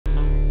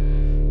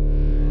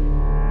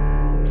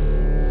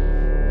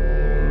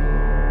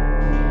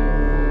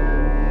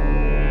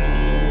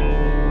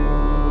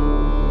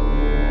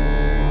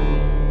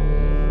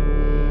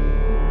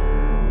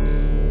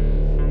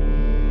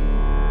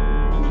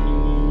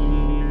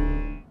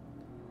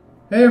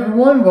Hey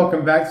everyone,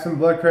 welcome back to some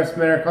Blood Crest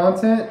Manor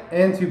content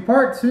and to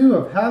part 2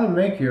 of how to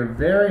make your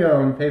very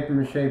own paper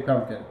mache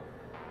pumpkin.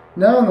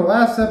 Now in the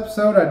last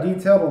episode I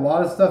detailed a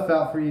lot of stuff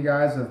out for you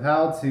guys of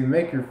how to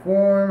make your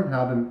form,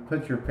 how to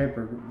put your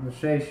paper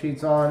mache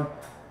sheets on,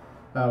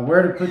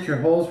 where to put your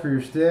holes for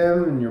your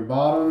stem and your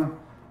bottom,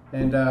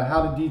 and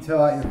how to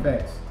detail out your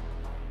face.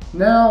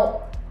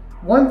 Now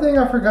one thing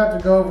I forgot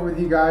to go over with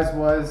you guys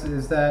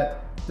is that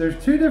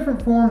there's two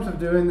different forms of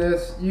doing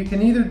this. You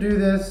can either do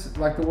this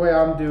like the way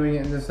I'm doing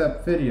it in this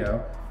video,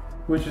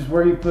 which is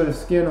where you put a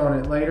skin on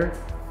it later,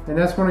 and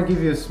that's going to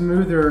give you a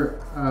smoother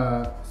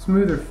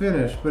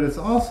finish, but it's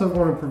also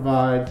going to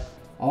provide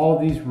all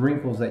these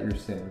wrinkles that you're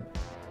seeing.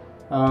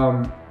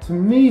 To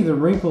me, the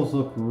wrinkles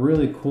look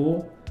really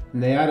cool,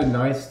 and they add a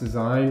nice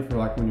design for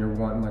like when you're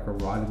wanting like a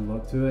rotted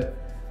look to it,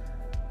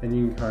 and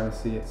you can kind of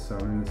see it some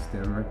in the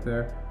stem right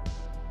there.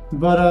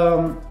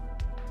 But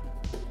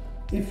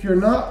if you're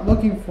not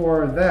looking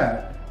for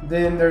that,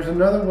 then there's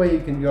another way you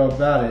can go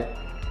about it,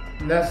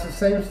 and that's the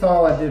same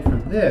style I did for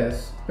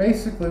this.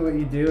 Basically what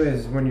you do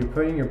is when you're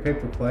putting your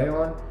paper clay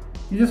on,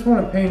 you just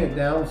want to paint it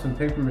down with some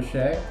paper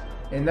mache,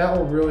 and that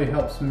will really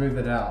help smooth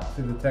it out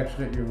to the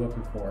texture that you're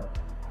looking for.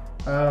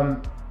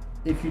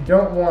 If you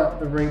don't want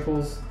the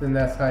wrinkles, then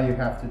that's how you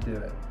have to do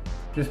it.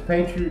 Just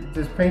paint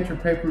your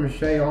paper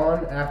mache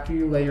on after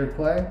you lay your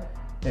clay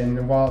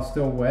and while it's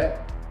still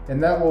wet,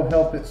 and that will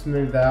help it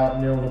smooth out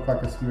and it'll look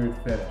like a smooth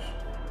finish.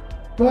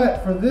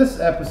 But for this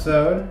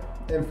episode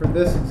and for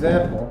this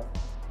example,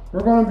 we're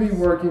going to be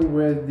working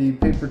with the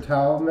paper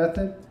towel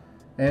method,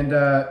 and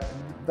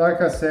like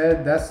I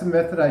said, that's the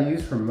method I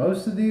use for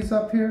most of these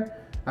up here.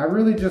 I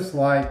really just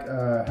like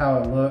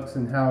how it looks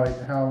and how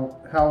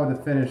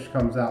the finish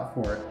comes out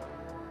for it.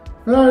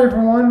 But alright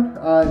everyone,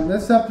 in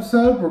this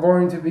episode we're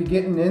going to be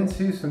getting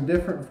into some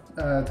different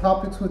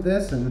topics with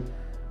this, and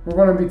we're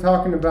going to be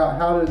talking about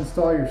how to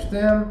install your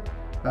stem,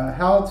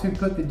 how to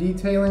put the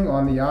detailing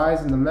on the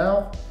eyes and the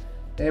mouth,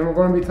 and we're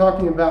going to be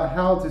talking about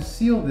how to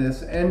seal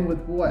this and with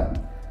what.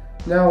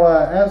 Now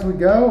as we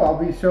go,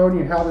 I'll be showing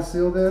you how to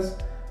seal this,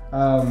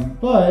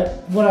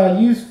 but what I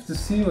use to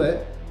seal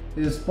it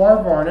is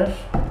spar varnish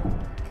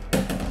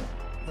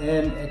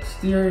and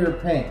exterior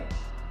paint.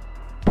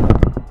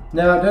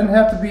 Now it doesn't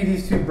have to be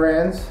these two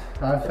brands.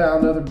 I've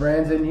found other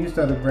brands and used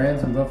other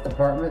brands in both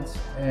departments,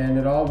 and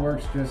it all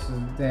works just as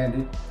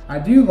dandy. I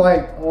do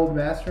like Old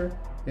Master.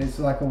 It's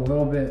like a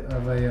little bit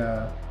of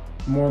a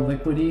more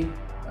liquidy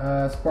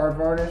spar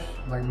varnish.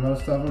 Like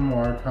most of them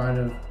are kind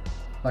of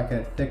like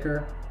a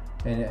thicker,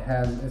 and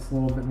it's a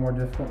little bit more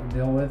difficult to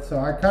deal with. So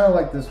I kind of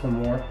like this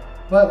one more.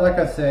 But like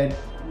I said,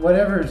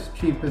 whatever is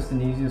cheapest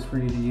and easiest for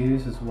you to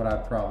use is what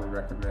I'd probably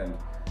recommend.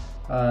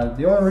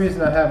 The only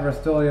reason I have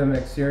Rust-Oleum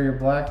exterior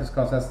black is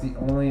because that's the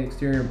only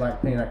exterior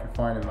black paint I could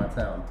find in my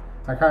town.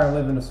 I kind of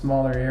live in a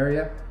smaller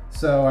area,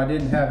 so I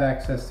didn't have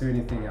access to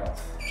anything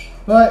else.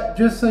 But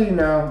just so you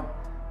know,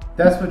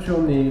 that's what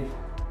you'll need.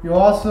 You'll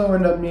also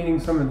end up needing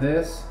some of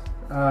this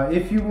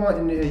if you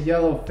want a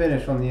yellow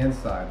finish on the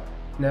inside.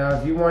 Now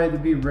if you want it to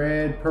be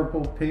red,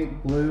 purple,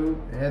 pink,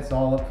 blue, it's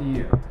all up to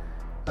you.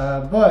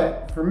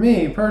 But for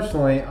me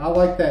personally, I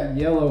like that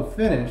yellow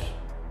finish,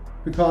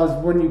 because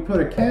when you put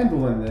a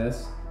candle in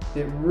this,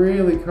 it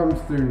really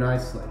comes through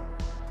nicely.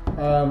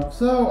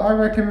 So I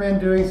recommend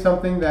doing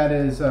something that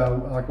is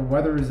like a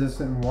weather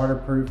resistant and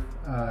waterproof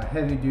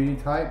heavy duty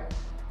type,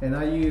 and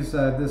I use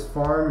this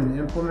Farm and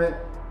Implement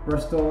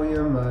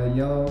Rust-Oleum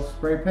yellow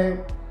spray paint.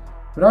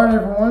 But alright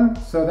everyone,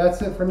 so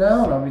that's it for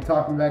now, and I'll be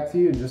talking back to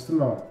you in just a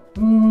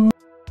moment.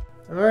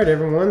 Alright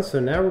everyone, so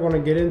now we're going to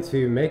get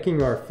into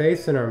making our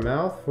face and our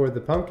mouth for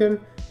the pumpkin.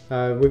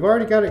 We've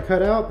already got it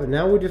cut out, but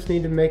now we just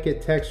need to make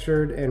it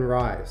textured and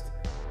rised.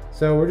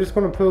 So we're just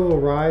going to put a little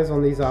rise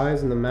on these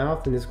eyes and the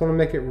mouth, and it's going to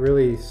make it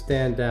really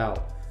stand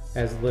out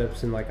as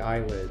lips and like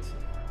eyelids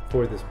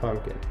for this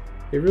pumpkin.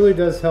 It really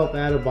does help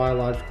add a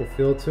biological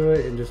feel to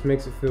it and just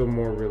makes it feel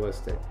more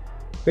realistic.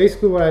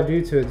 Basically what I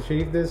do to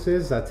achieve this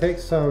is I take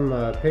some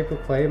paper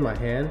clay in my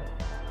hand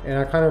and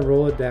I kind of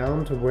roll it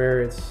down to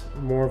where it's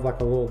more of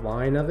like a little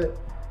line of it.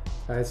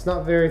 It's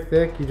not very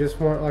thick, you just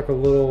want like a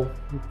little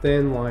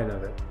thin line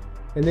of it.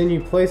 And then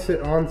you place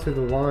it onto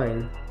the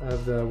line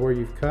of where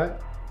you've cut,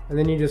 and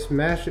then you just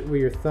mash it with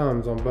your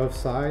thumbs on both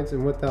sides,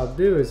 and what they'll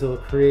do is it'll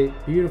create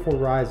beautiful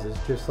rises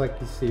just like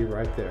you see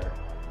right there.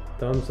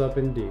 Thumbs up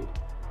indeed.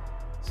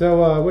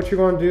 So what you're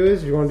going to do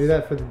is you're going to do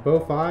that for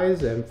both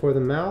eyes and for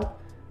the mouth,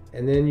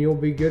 and then you'll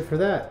be good for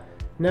that.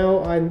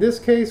 Now in this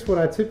case what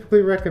I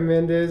typically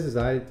recommend is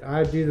I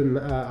do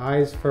the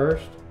eyes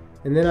first,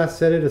 and then I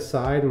set it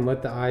aside and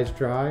let the eyes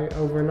dry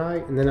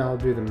overnight, and then I'll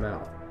do the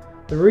mouth.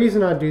 The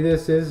reason I do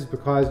this is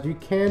because you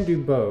can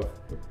do both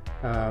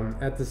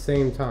at the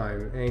same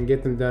time and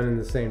get them done in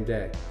the same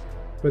day.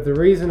 But the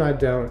reason I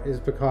don't is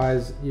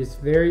because it's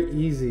very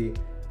easy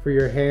for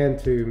your hand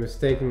to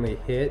mistakenly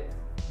hit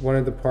one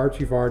of the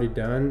parts you've already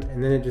done,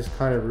 and then it just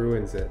kind of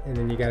ruins it, and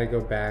then you got to go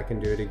back and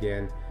do it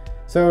again.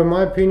 So in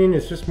my opinion,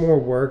 it's just more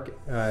work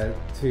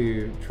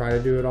to try to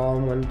do it all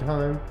in one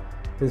time.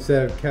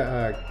 instead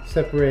of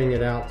separating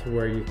it out to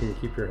where you can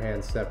keep your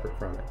hands separate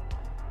from it.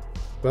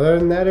 But other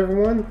than that,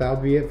 everyone, that'll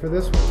be it for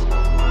this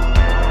one.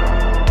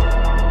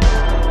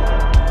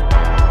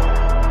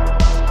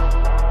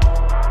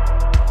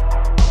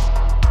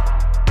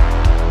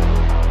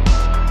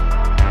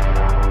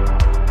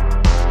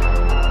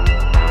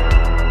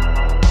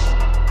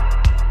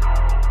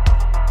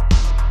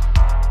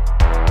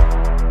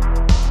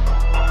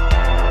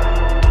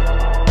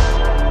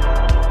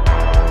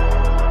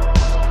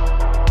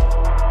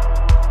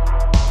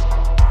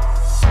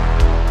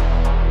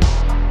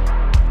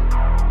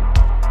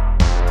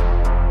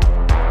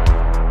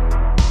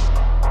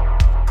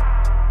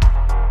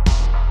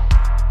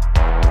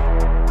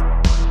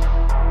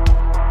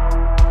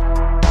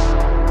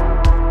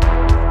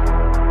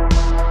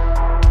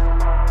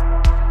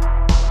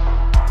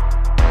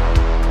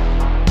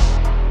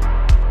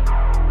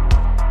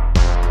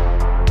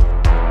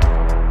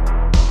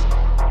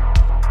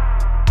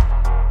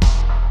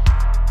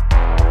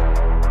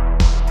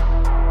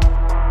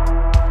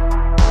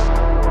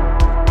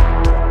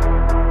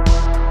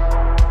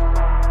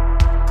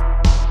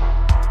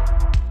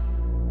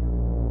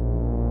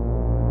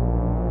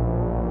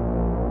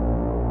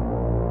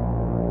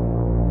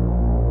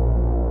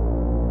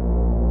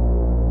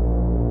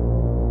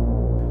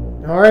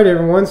 Alright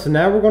everyone, so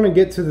now we're going to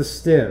get to the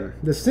stem.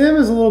 The stem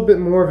is a little bit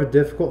more of a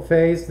difficult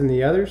phase than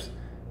the others,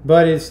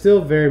 but it's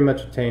still very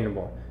much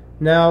attainable.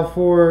 Now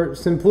for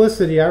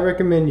simplicity, I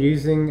recommend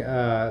using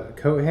a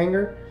coat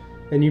hanger,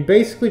 and you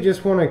basically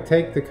just want to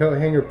take the coat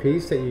hanger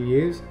piece that you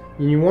use,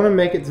 and you want to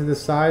make it to the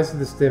size of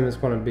the stem it's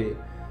going to be.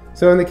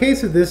 So in the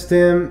case of this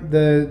stem,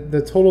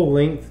 the total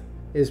length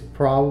is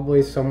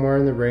probably somewhere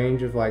in the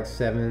range of like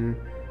 7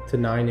 to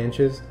 9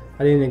 inches.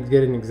 I didn't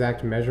get an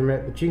exact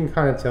measurement, but you can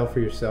kind of tell for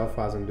yourself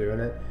as I'm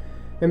doing it.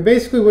 And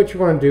basically what you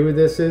want to do with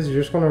this is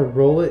you're just going to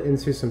roll it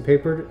into some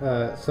paper,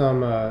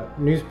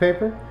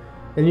 newspaper,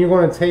 and you're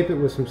going to tape it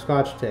with some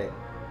Scotch tape.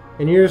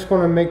 And you're just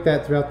going to make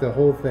that throughout the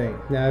whole thing.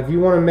 Now if you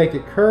want to make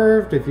it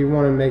curved, if you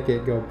want to make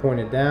it go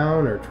pointed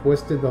down or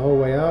twisted the whole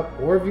way up,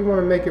 or if you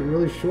want to make it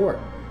really short,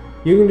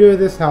 you can do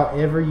this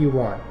however you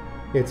want.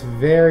 It's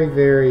very,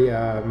 very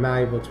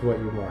malleable to what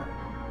you want.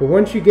 But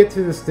once you get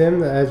to the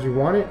stem as you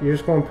want it, you're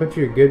just going to put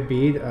you a good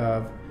bead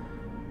of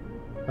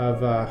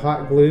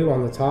hot glue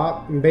on the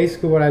top. And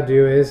basically what I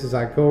do is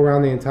I go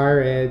around the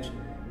entire edge,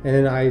 and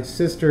then I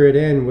sister it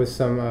in with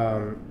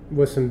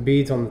some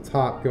beads on the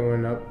top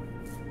going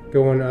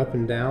up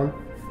and down.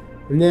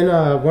 And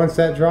then once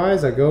that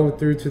dries, I go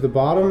through to the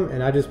bottom,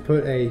 and I just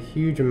put a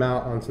huge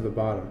amount onto the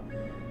bottom.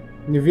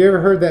 And if you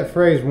ever heard that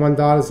phrase, one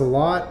dot is a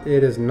lot,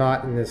 it is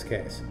not in this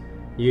case.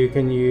 You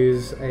can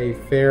use a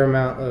fair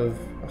amount of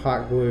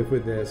hot glue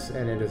with this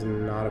and it is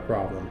not a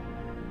problem.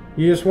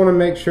 You just want to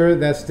make sure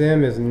that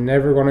stem is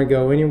never going to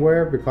go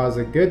anywhere, because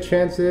a good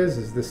chance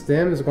is the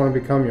stem is going to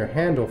become your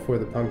handle for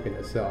the pumpkin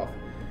itself.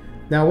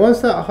 Now once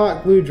that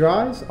hot glue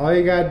dries, all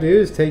you gotta do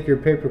is take your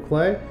paper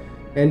clay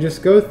and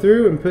just go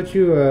through and put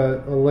you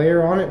a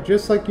layer on it,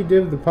 just like you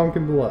did with the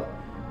pumpkin below.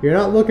 You're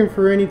not looking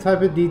for any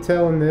type of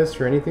detail in this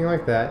or anything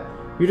like that.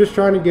 You're just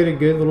trying to get a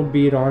good little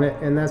bead on it,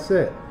 and that's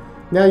it.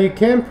 Now you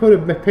can put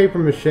a paper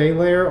mache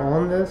layer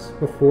on this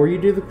before you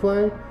do the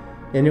clay,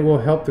 and it will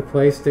help the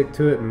clay stick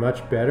to it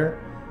much better.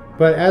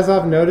 But as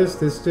I've noticed,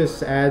 this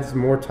just adds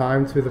more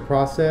time to the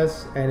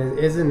process, and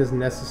it isn't as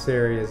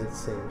necessary as it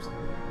seems.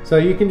 So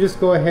you can just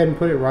go ahead and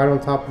put it right on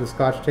top of the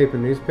Scotch tape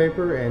and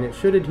newspaper, and it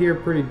should adhere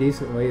pretty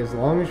decently as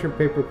long as your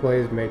paper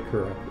clay is made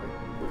correctly.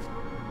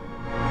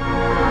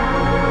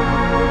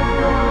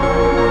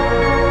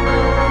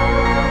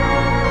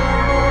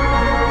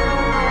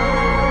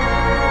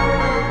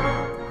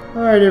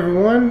 Alright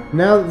everyone,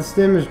 now that the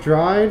stem is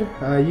dried,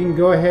 you can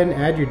go ahead and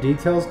add your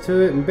details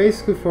to it. And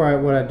basically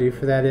what I do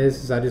for that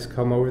is I just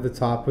come over the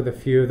top with a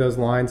few of those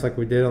lines like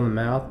we did on the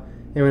mouth.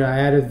 And when I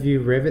add a few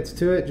rivets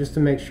to it just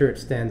to make sure it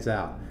stands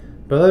out.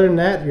 But other than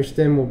that, your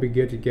stem will be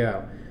good to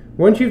go.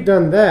 Once you've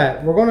done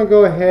that, we're going to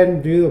go ahead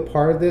and do the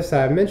part of this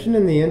that I mentioned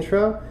in the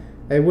intro,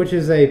 which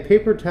is a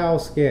paper towel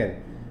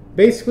skin.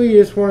 Basically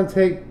you just want to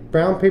take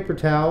brown paper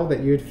towel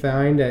that you'd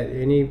find at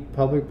any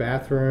public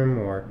bathroom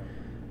or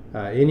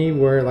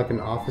anywhere like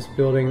an office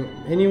building,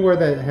 anywhere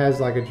that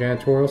has like a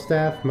janitorial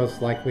staff most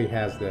likely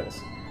has this.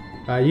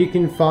 You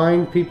can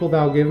find people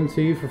that will give them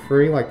to you for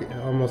free, like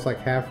almost like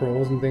half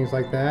rolls and things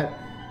like that.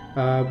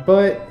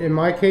 But in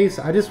my case,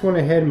 I just went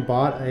ahead and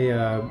bought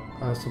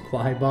a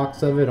supply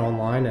box of it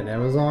online at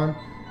Amazon,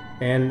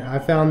 and I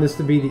found this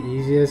to be the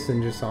easiest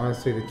and just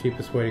honestly the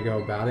cheapest way to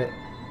go about it.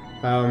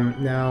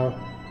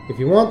 Now, if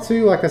you want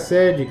to, like I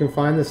said, you can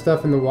find this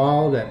stuff in the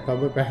wild at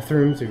public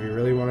bathrooms if you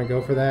really want to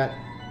go for that.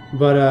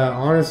 But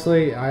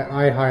honestly,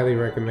 I highly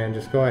recommend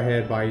just go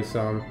ahead, buy you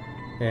some,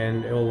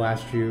 and it'll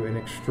last you an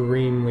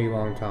extremely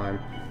long time.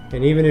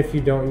 And even if you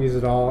don't use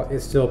it all,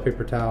 it's still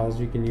paper towels.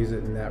 You can use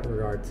it in that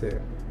regard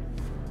too.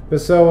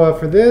 But so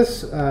for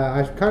this,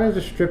 I kind of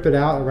just strip it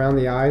out around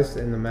the eyes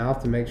and the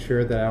mouth to make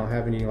sure that I don't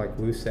have any like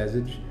loose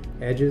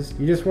edges.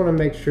 You just want to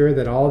make sure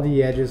that all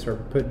the edges are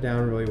put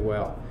down really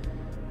well.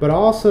 but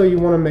also you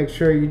want to make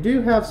sure you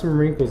do have some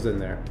wrinkles in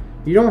there.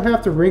 You don't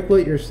have to wrinkle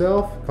it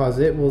yourself because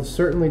it will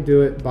certainly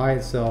do it by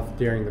itself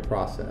during the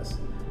process.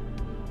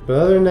 But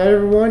other than that,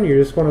 everyone,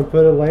 you're just going to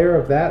put a layer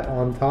of that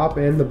on top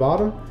and the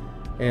bottom,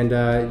 and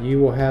you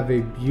will have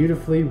a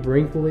beautifully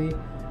wrinkly,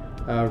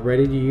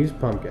 ready to use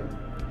pumpkin.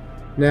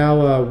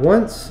 Now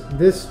once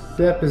this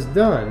step is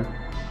done,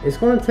 it's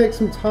going to take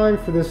some time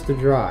for this to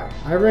dry.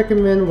 I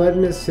recommend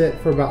letting it sit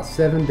for about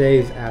 7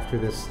 days after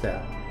this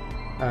step.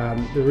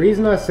 The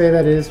reason I say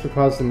that is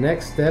because the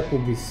next step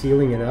will be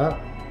sealing it up,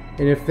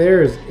 and if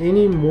there is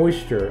any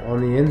moisture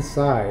on the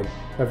inside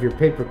of your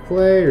paper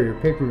clay or your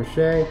paper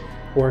mache,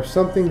 or if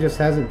something just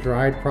hasn't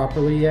dried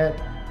properly yet,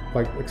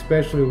 like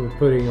especially with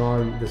putting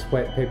on this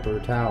wet paper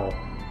towel,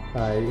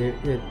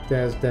 it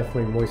does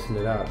definitely moisten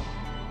it up.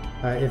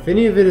 If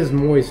any of it is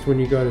moist when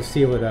you go to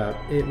seal it up,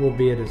 it will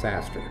be a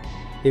disaster.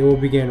 It will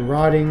begin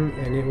rotting,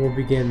 and it will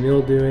begin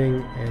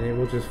mildewing, and it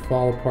will just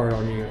fall apart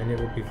on you, and it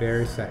will be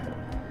very sad.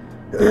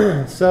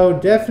 So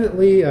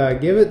definitely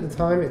give it the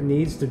time it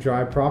needs to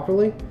dry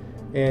properly,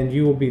 and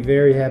you will be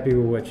very happy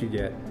with what you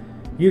get.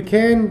 You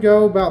can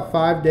go about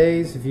 5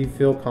 days if you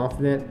feel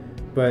confident,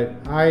 but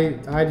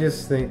I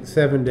just think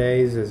 7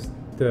 days is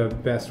the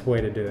best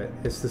way to do it.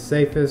 It's the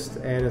safest,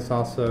 and it's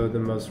also the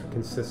most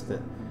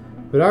consistent.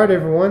 But alright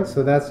everyone,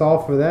 so that's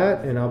all for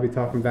that, and I'll be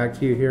talking back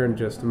to you here in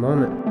just a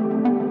moment.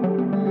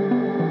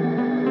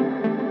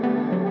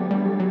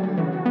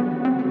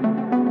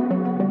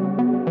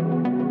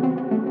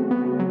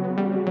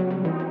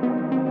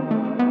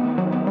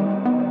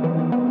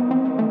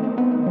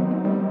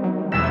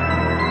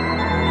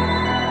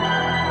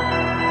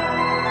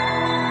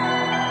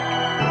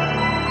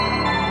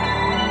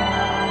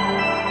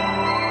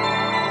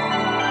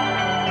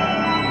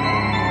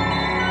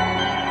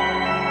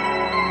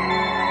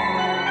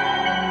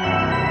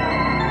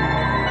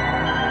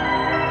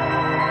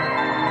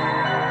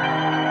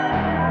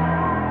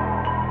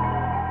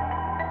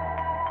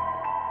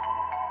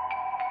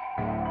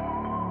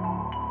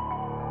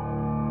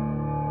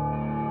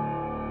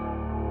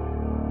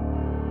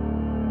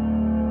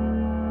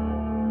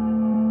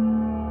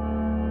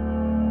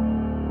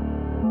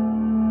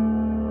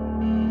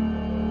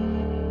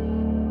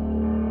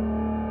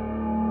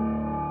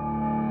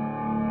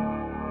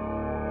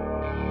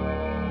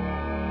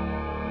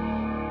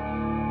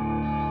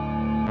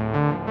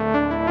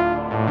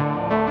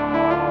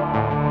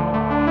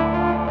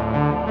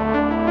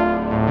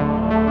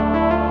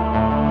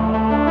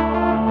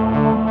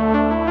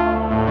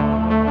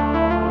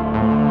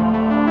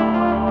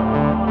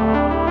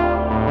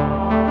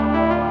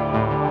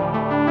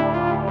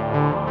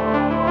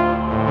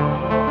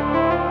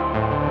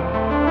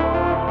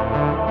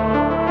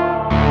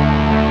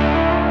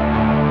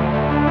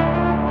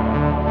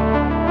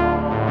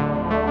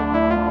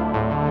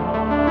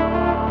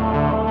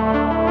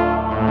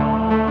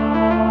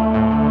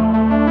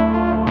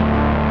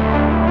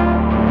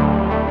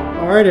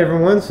 Alright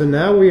everyone, so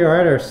now we are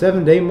at our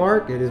 7-day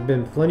mark. It has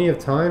been plenty of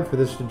time for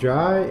this to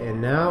dry,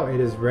 and now it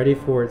is ready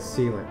for its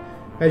sealant.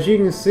 As you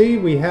can see,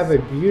 we have a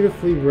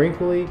beautifully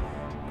wrinkly,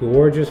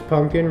 gorgeous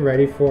pumpkin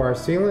ready for our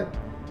sealant.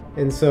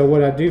 And so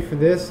what I do for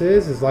this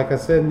is like I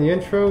said in the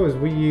intro, is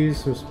we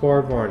use some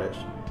spar varnish.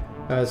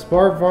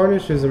 Spar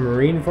varnish is a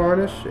marine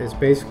varnish. It's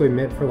basically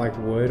meant for like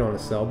wood on a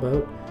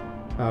sailboat.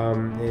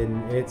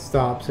 And it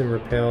stops and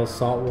repels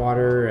salt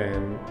water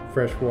and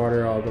fresh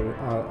water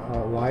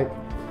alike.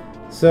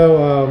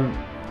 So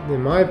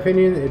in my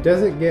opinion, it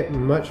doesn't get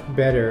much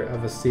better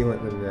of a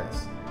sealant than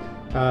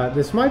this.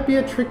 This might be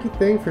a tricky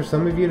thing for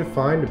some of you to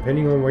find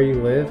depending on where you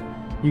live.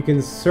 You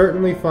can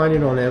certainly find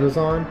it on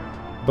Amazon,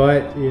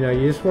 but you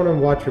just want to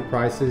watch your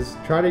prices.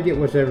 Try to get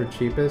whichever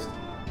cheapest.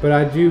 But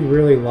I do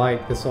really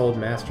like this Old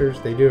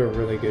Masters. They do a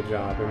really good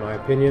job in my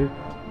opinion,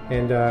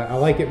 and I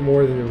like it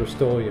more than the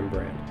Rust-Oleum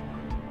brand.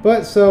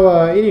 But so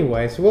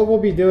anyway, so what we'll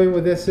be doing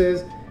with this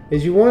is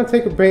you want to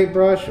take a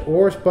paintbrush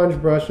or a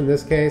sponge brush in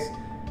this case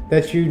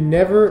that you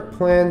never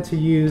plan to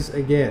use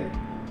again.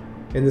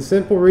 And the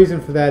simple reason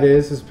for that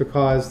is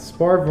because the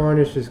spar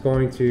varnish is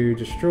going to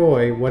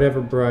destroy whatever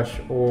brush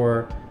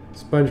or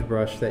sponge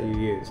brush that you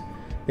use.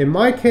 In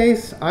my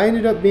case, I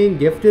ended up being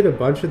gifted a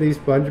bunch of these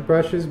sponge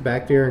brushes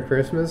back during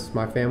Christmas.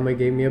 My family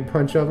gave me a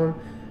bunch of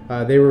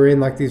them. They were in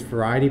like these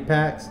variety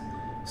packs.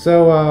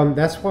 So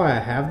that's why I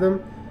have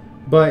them.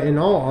 But in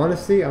all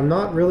honesty, I'm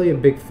not really a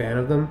big fan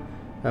of them.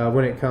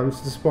 When it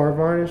comes to spar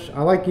varnish,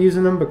 I like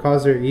using them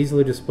because they're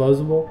easily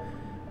disposable,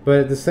 but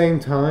at the same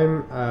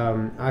time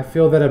I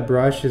feel that a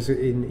brush is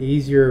an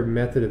easier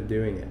method of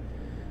doing it.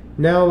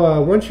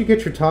 Now once you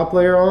get your top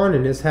layer on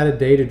and it's had a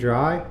day to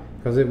dry,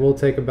 because it will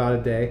take about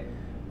a day,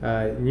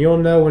 you'll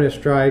know when it's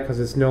dry because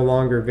it's no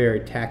longer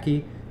very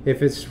tacky.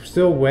 If it's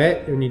still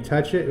wet and you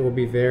touch it, it will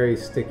be very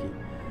sticky.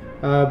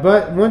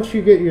 But once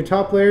you get your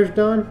top layers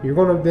done, you're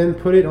going to then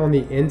put it on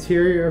the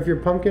interior of your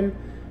pumpkin.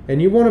 And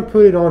you want to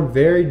put it on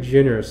very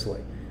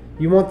generously.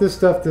 You want this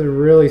stuff to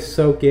really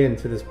soak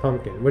into this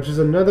pumpkin, which is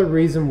another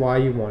reason why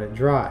you want it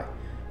dry.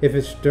 If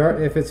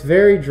it's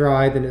very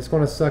dry, then it's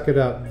going to suck it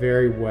up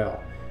very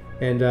well.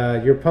 And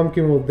your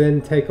pumpkin will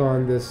then take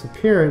on this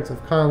appearance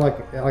of kind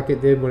of like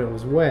it did when it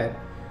was wet,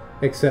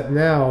 except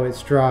now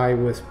it's dry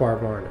with spar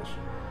varnish.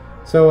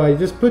 So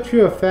just put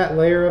you a fat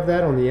layer of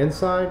that on the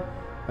inside.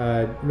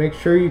 Make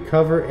sure you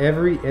cover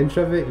every inch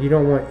of it. You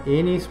don't want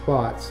any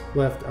spots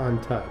left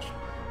untouched.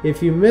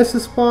 If you miss a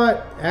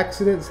spot,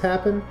 accidents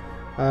happen.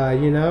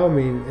 You know, I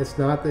mean, it's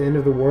not the end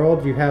of the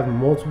world. You have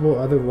multiple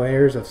other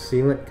layers of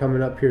sealant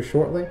coming up here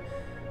shortly,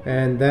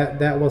 and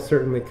that will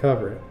certainly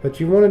cover it. But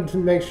you wanted to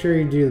make sure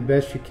you do the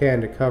best you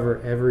can to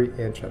cover every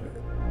inch of it.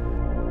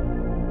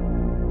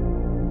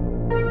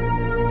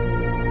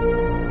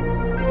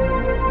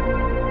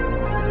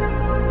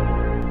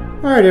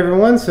 Alright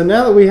everyone, so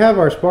now that we have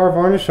our spar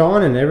varnish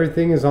on and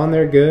everything is on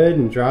there good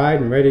and dried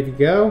and ready to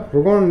go,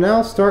 we're going to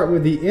now start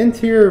with the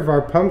interior of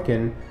our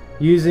pumpkin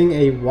using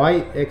a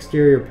white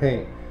exterior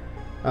paint.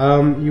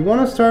 You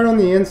want to start on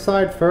the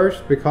inside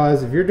first,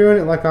 because if you're doing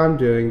it like I'm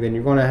doing, then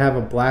you're going to have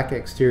a black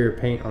exterior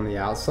paint on the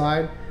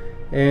outside.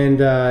 And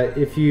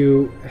if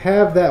you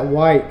have that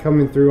white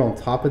coming through on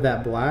top of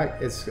that black,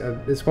 it's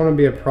going to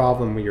be a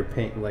problem with your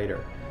paint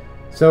later.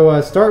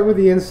 So start with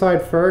the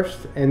inside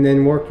first and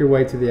then work your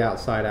way to the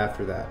outside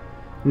after that.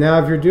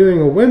 Now if you're doing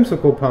a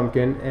whimsical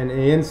pumpkin and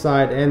the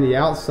inside and the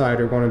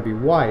outside are going to be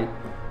white,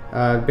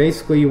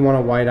 basically you want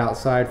a white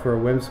outside for a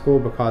whimsical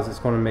because it's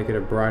going to make it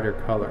a brighter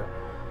color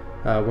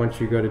once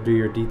you go to do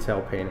your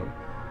detail painting.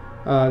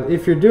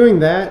 If you're doing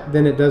that,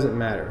 then it doesn't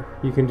matter.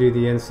 You can do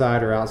the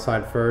inside or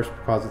outside first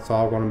because it's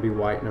all going to be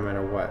white no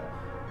matter what.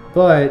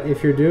 But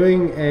if you're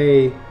doing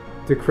a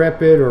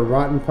decrepit or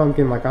rotten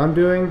pumpkin like I'm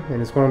doing,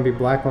 and it's going to be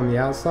black on the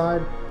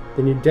outside,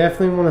 then you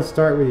definitely want to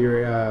start with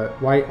your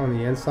white on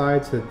the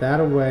inside, so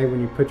that way when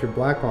you put your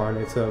black on,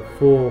 it's a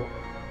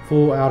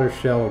full outer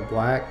shell of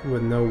black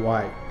with no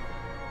white.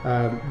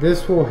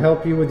 This will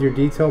help you with your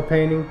detail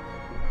painting.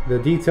 The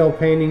detail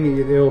painting,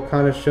 it'll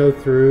kind of show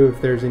through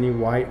if there's any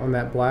white on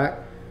that black,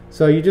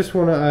 so you just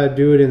want to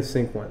do it in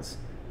sequence.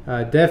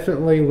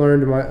 Definitely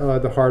learned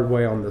the hard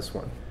way on this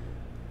one.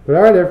 But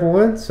alright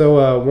everyone,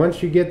 so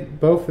once you get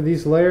both of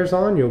these layers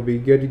on, you'll be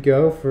good to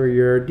go for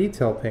your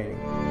detail painting.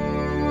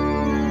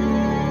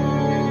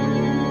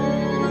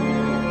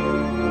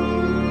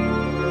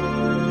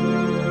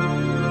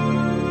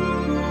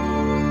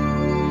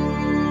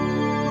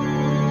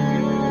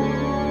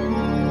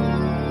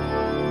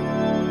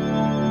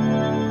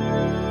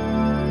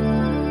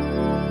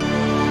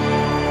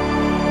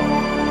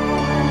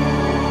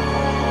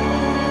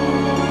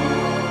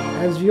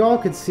 As you all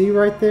could see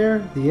right there,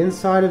 the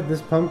inside of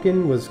this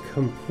pumpkin was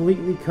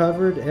completely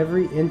covered,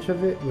 every inch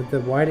of it, with the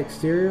white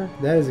exterior.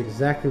 That is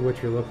exactly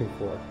what you're looking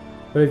for.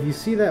 But if you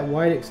see that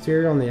white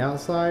exterior on the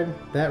outside,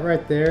 that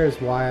right there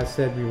is why I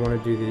said we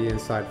want to do the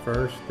inside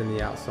first, then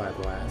the outside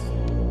last.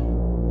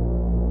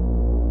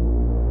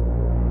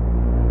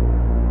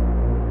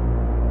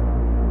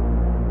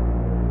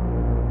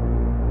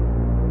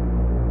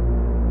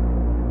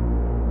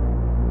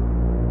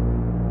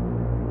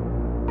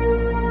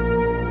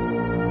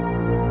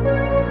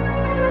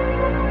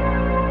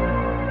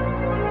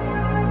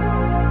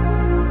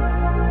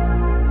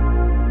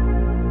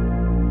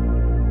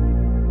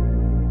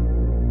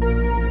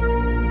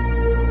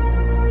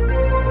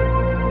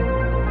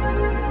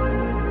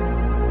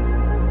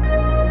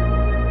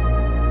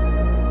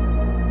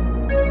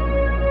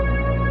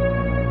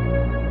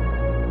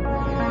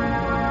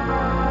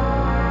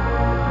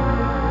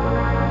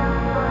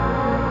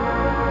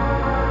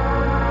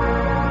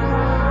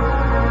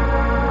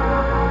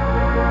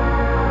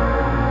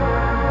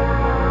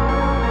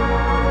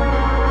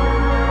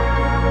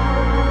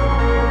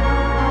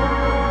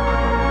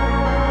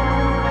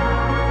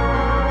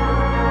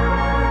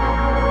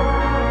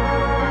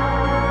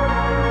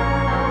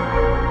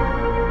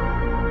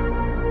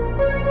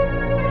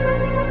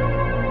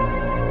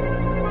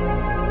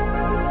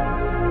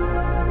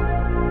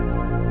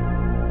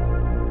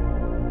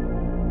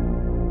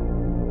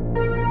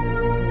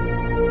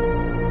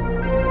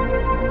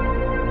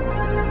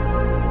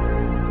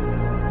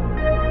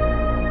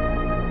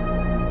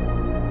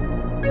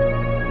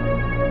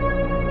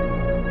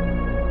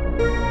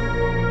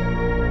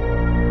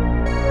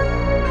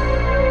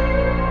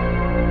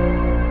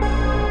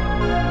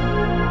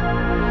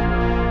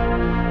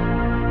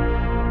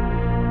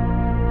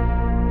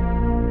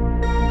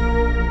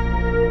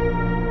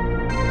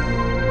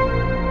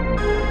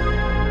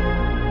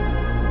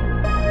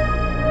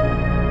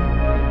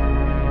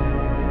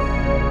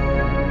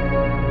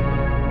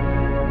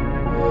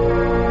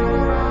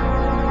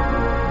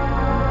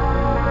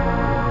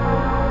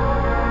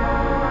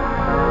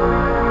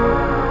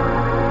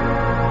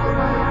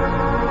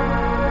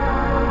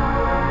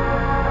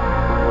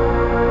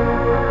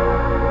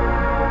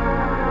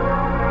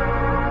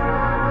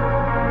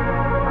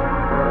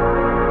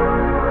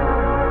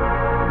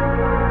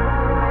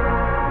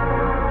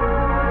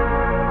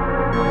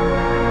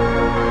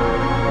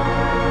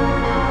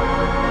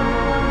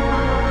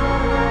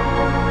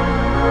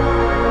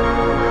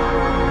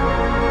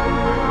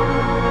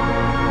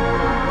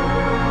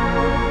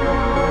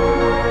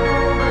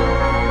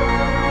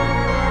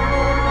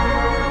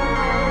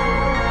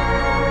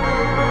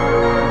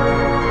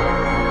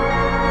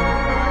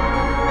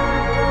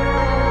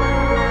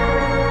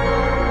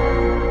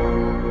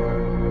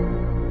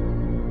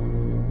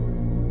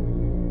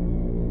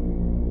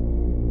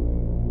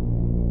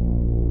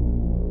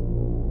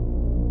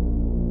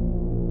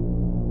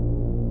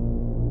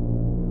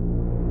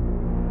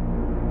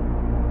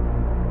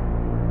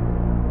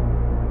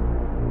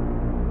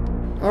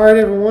 Alright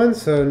everyone,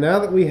 so now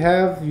that we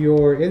have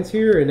your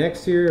interior and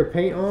exterior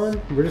paint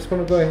on, we're just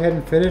going to go ahead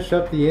and finish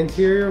up the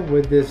interior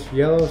with this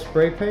yellow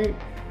spray paint.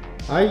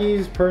 I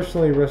use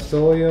personally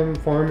Rust-Oleum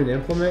Farm and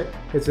Implement.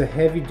 It's a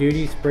heavy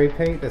duty spray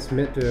paint that's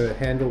meant to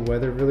handle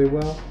weather really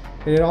well,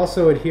 and it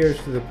also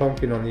adheres to the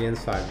pumpkin on the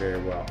inside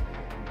very well.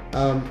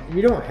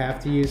 You don't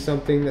have to use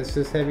something that's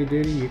this heavy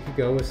duty. You could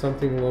go with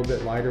something a little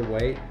bit lighter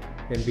weight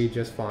and be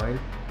just fine.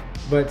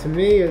 But to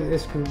me,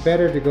 it's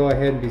better to go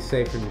ahead and be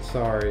safer than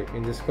sorry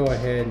and just go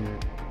ahead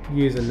and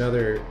use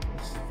another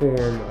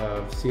form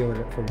of sealing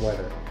it from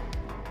weather.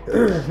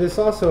 This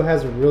also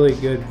has a really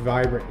good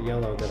vibrant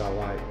yellow that I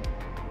like.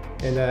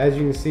 And as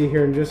you can see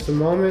here in just a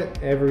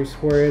moment, every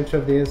square inch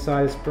of the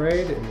inside is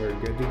sprayed and we're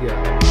good to go.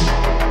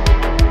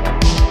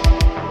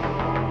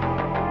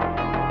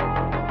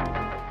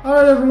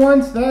 Alright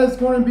everyone, so that is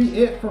going to be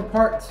it for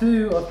part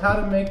 2 of how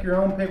to make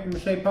your own paper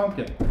mache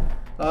pumpkin.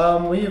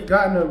 We have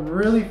gotten a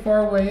really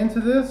far way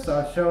into this.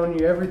 I've shown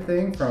you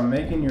everything from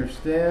making your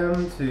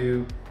stem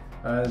to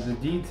the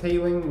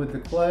detailing with the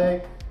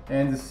clay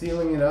and to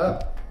sealing it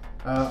up.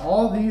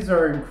 All these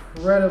are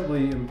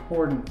incredibly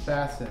important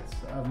facets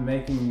of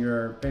making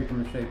your paper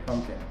mache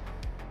pumpkin.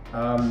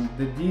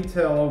 The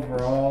detail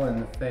overall in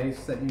the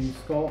face that you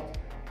sculpt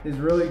is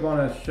really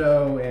going to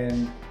show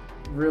and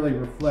really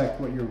reflect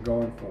what you're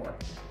going for.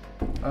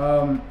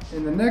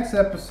 In the next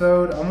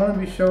episode, I'm going to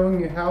be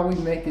showing you how we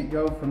make it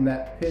go from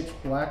that pitch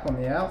black on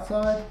the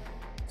outside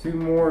to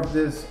more of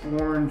this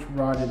orange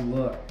rotted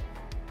look,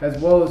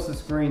 as well as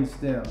this green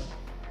stem.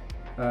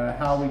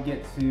 How we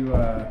get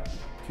to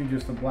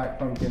just a black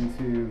pumpkin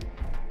to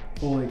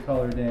fully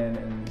colored in,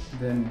 and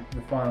then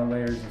the final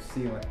layers of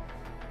sealing.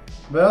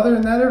 But other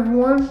than that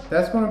everyone,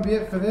 that's going to be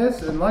it for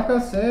this. And like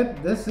I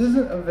said, this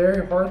isn't a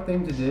very hard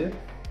thing to do.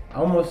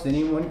 Almost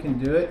anyone can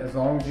do it as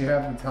long as you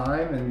have the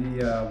time and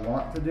the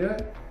want to do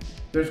it.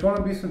 There's going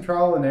to be some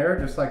trial and error,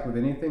 just like with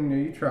anything new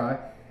you try.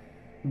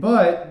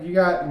 But you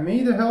got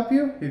me to help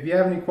you. If you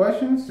have any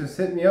questions, just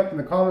hit me up in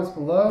the comments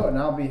below and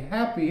I'll be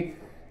happy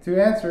to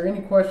answer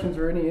any questions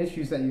or any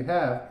issues that you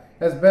have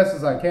as best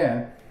as I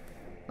can.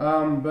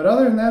 But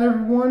other than that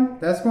everyone,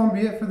 that's going to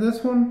be it for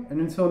this one. And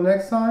until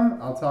next time,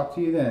 I'll talk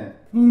to you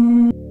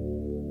then.